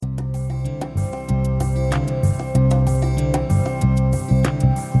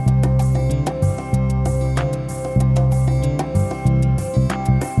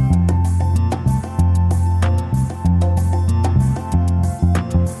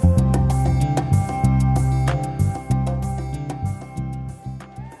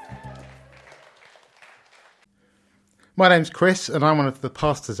My name's Chris and I'm one of the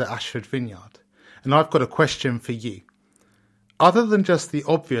pastors at Ashford Vineyard, and I've got a question for you. Other than just the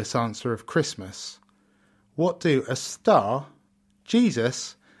obvious answer of Christmas, what do a star,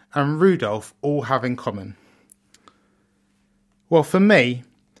 Jesus and Rudolph all have in common? Well, for me,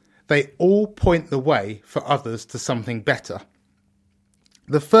 they all point the way for others to something better.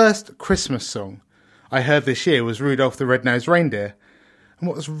 The first Christmas song I heard this year was Rudolph the Red-Nosed Reindeer, and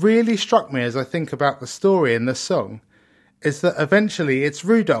what's really struck me as I think about the story in the song is that eventually it's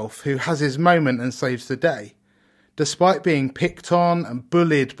Rudolph who has his moment and saves the day. Despite being picked on and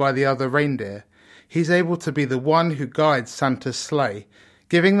bullied by the other reindeer, he's able to be the one who guides Santa's sleigh,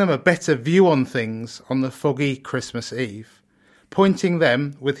 giving them a better view on things on the foggy Christmas Eve, pointing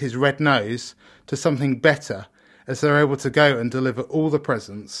them with his red nose to something better as they're able to go and deliver all the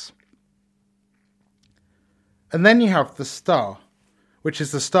presents. And then you have the star, which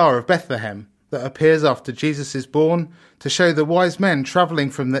is the Star of Bethlehem, that appears after Jesus is born to show the wise men travelling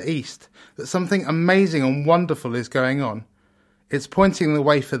from the east that something amazing and wonderful is going on. It's pointing the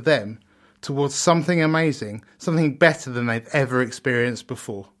way for them towards something amazing, something better than they've ever experienced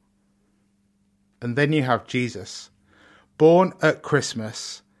before. And then you have Jesus, born at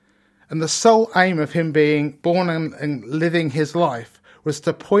Christmas. And the sole aim of him being born and living his life was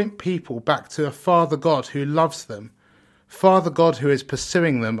to point people back to a Father God who loves them, Father God who is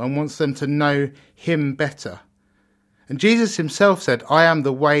pursuing them and wants them to know him better. And Jesus himself said, "I am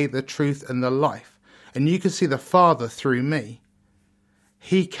the way, the truth and the life, and you can see the Father through me."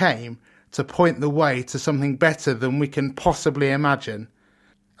 He came to point the way to something better than we can possibly imagine,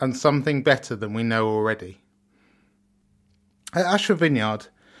 and something better than we know already. At Ashford Vineyard,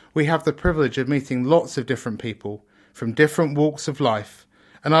 we have the privilege of meeting lots of different people from different walks of life,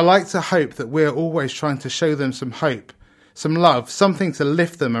 and I like to hope that we're always trying to show them some hope, some love, something to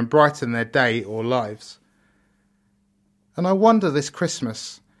lift them and brighten their day or lives. And I wonder this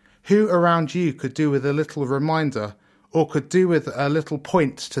Christmas, who around you could do with a little reminder or could do with a little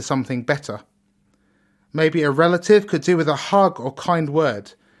point to something better? Maybe a relative could do with a hug or kind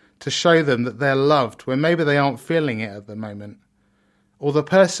word to show them that they're loved when maybe they aren't feeling it at the moment. Or the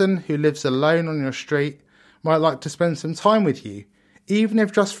person who lives alone on your street might like to spend some time with you, even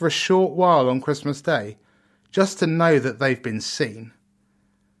if just for a short while on Christmas Day, just to know that they've been seen.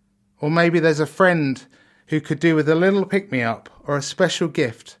 Or maybe there's a friend who could do with a little pick-me-up or a special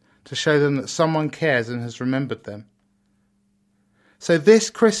gift to show them that someone cares and has remembered them. So this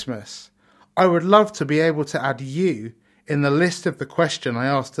Christmas, I would love to be able to add you in the list of the question I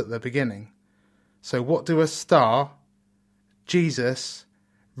asked at the beginning. So what do a star, Jesus,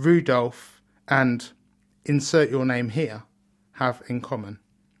 Rudolph, and insert your name here have in common?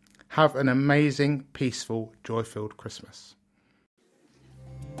 Have an amazing, peaceful, joy-filled Christmas.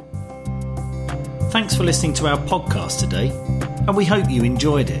 Thanks for listening to our podcast today, and we hope you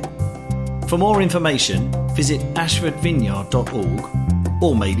enjoyed it. For more information, visit ashfordvineyard.org,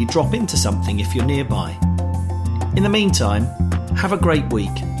 or maybe drop into something if you're nearby. In the meantime, have a great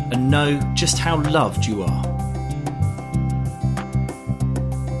week and know just how loved you are.